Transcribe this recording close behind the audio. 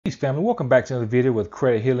Peace family, welcome back to another video with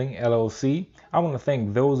Credit Healing LLC. I want to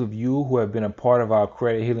thank those of you who have been a part of our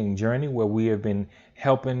credit healing journey where we have been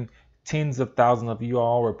helping tens of thousands of you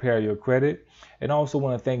all repair your credit. And I also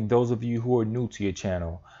want to thank those of you who are new to your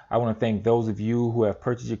channel. I want to thank those of you who have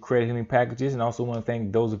purchased your credit healing packages, and also want to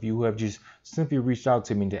thank those of you who have just simply reached out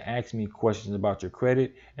to me to ask me questions about your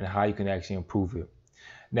credit and how you can actually improve it.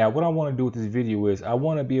 Now, what I want to do with this video is I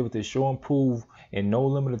want to be able to show and prove in no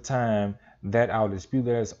limited time that our dispute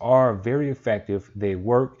letters are very effective, they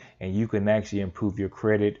work, and you can actually improve your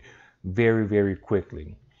credit very, very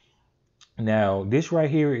quickly. Now, this right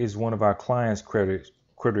here is one of our clients' credit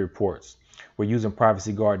reports. We're using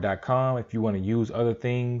privacyguard.com. If you want to use other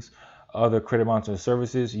things, other credit monitoring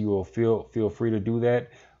services, you will feel free to do that.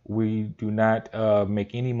 We do not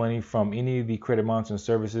make any money from any of the credit monitoring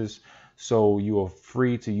services, so you are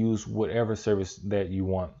free to use whatever service that you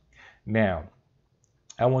want. Now,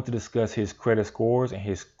 I want to discuss his credit scores and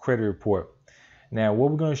his credit report. Now,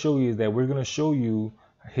 what we're going to show you is that we're going to show you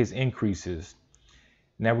his increases.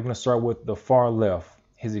 Now, we're going to start with the far left,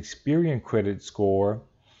 his Experian credit score.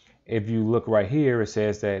 If you look right here, it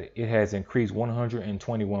says that it has increased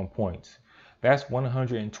 121 points. That's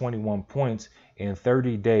 121 points in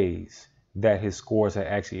 30 days that his scores have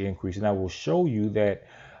actually increased. And I will show you that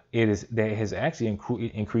it has actually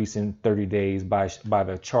increased in 30 days by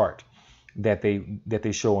the chart that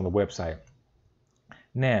they show on the website.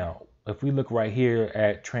 Now, if we look right here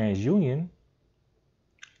at TransUnion,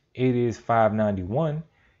 it is 591.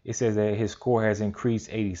 It says that his score has increased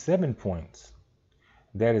 87 points.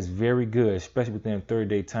 That is very good, especially within a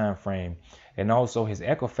 30-day time frame. And also his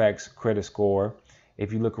Equifax credit score,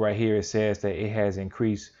 if you look right here, it says that it has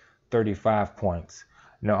increased 35 points.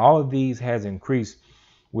 Now, all of these has increased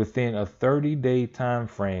within a 30-day time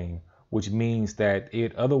frame, which means that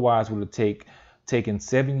it otherwise would have taken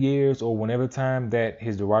 7 years or whenever time that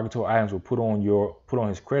his derogatory items were put on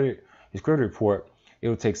his credit report. It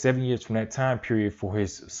will take 7 years from that time period for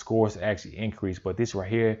his scores to actually increase. But this right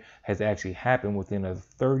here has actually happened within a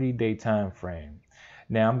 30-day time frame.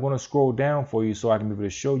 Now I'm going to scroll down for you so I can be able to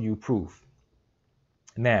show you proof.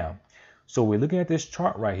 Now, so we're looking at this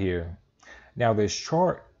chart right here. Now this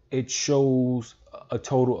chart, it shows a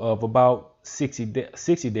total of about 60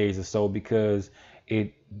 days or so, because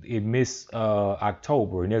it missed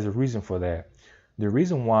October, and there's a reason for that. The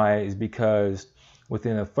reason why is because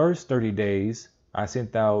within the first 30 days I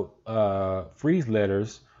sent out freeze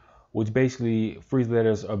letters, which basically freeze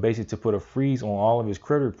letters are basically to put a freeze on all of his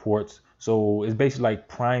credit reports. So it's basically like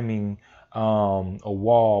priming a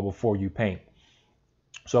wall before you paint.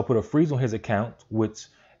 So I put a freeze on his account, which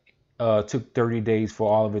took 30 days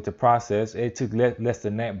for all of it to process. It took less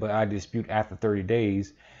than that, but I dispute after 30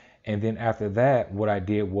 days. And then after that, what I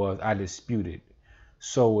did was I disputed.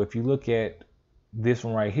 So if you look at this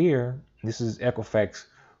one right here, this is Equifax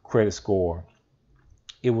credit score.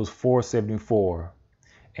 It was 474.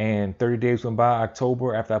 And 30 days went by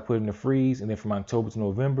October after I put in the freeze. And then from October to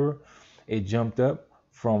November, it jumped up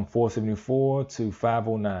from 474 to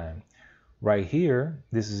 509. Right here,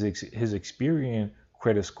 this is his Experian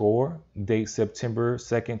credit score, date September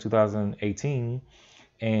 2nd, 2018,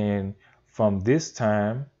 and from this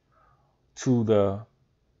time to the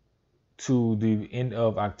end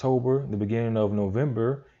of October, the beginning of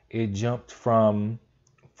November, it jumped from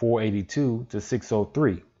 482 to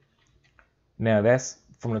 603. Now that's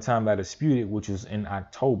from the time I disputed, which was in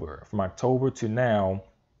October. From October to now,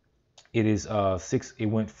 it is it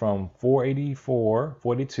went from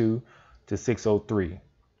 482 to 603.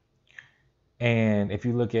 And if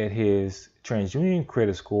you look at his TransUnion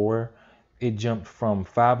credit score, it jumped from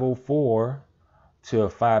 504 to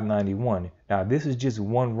 591. Now, this is just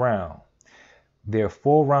one round. There are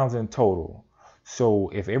 4 rounds in total.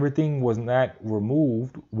 So if everything was not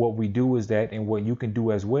removed, what we do is that, and what you can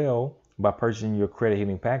do as well by purchasing your credit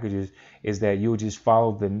healing packages, is that you'll just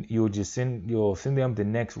follow you'll send them the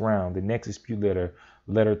next round, the next dispute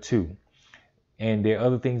letter 2. And there are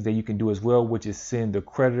other things that you can do as well, which is send the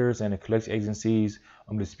creditors and the collection agencies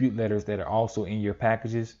dispute letters that are also in your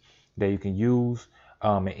packages that you can use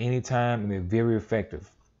at any time, and they're very effective.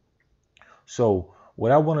 So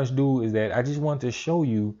what I want to do is that I just want to show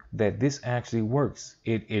you that this actually works.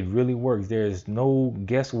 It really works. There's no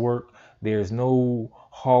guesswork. There's no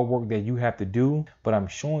hard work that you have to do, but I'm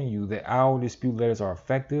showing you that our dispute letters are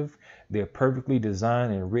effective. They're perfectly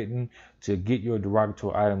designed and written to get your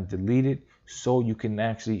derogatory items deleted, so you can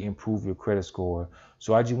actually improve your credit score.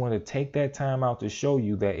 So I just want to take that time out to show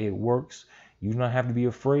you that it works. You don't have to be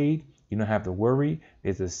afraid. You don't have to worry.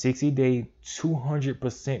 There's a 60-day,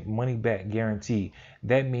 200% money back guarantee.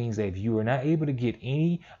 That means that if you are not able to get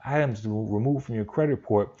any items removed from your credit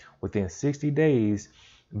report within 60 days,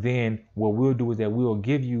 then what we'll do is that we'll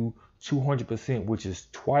give you 200%, which is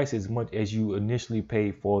twice as much as you initially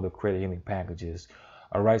paid for the credit healing packages.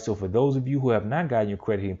 All right, so for those of you who have not gotten your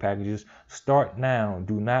credit healing packages, start now.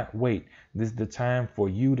 Do not wait. This is the time for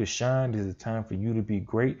you to shine. This is the time for you to be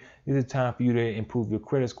great. This is the time for you to improve your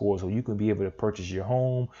credit score so you can be able to purchase your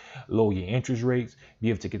home, lower your interest rates, be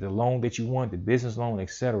able to get the loan that you want, the business loan,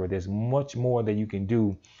 etc. There's much more that you can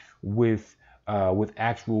do with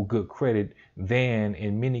actual good credit than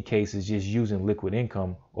in many cases just using liquid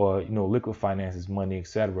income or liquid finances, money,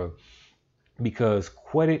 etc. Because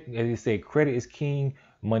credit, as they say, credit is king,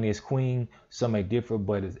 money is queen. Some may differ,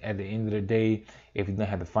 but at the end of the day, if you don't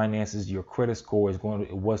have the finances, your credit score is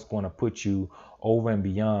what's going to put you over and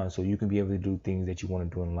beyond so you can be able to do things that you want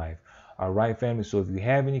to do in life. All right, family. So if you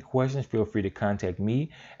have any questions, feel free to contact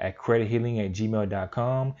me at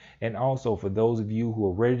credithealing@gmail.com. And also for those of you who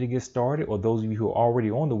are ready to get started, or those of you who are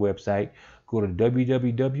already on the website, go to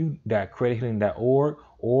www.credithealing.org,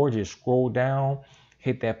 or just scroll down,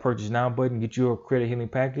 hit that purchase now button, get your credit healing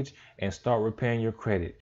package, and start repairing your credit.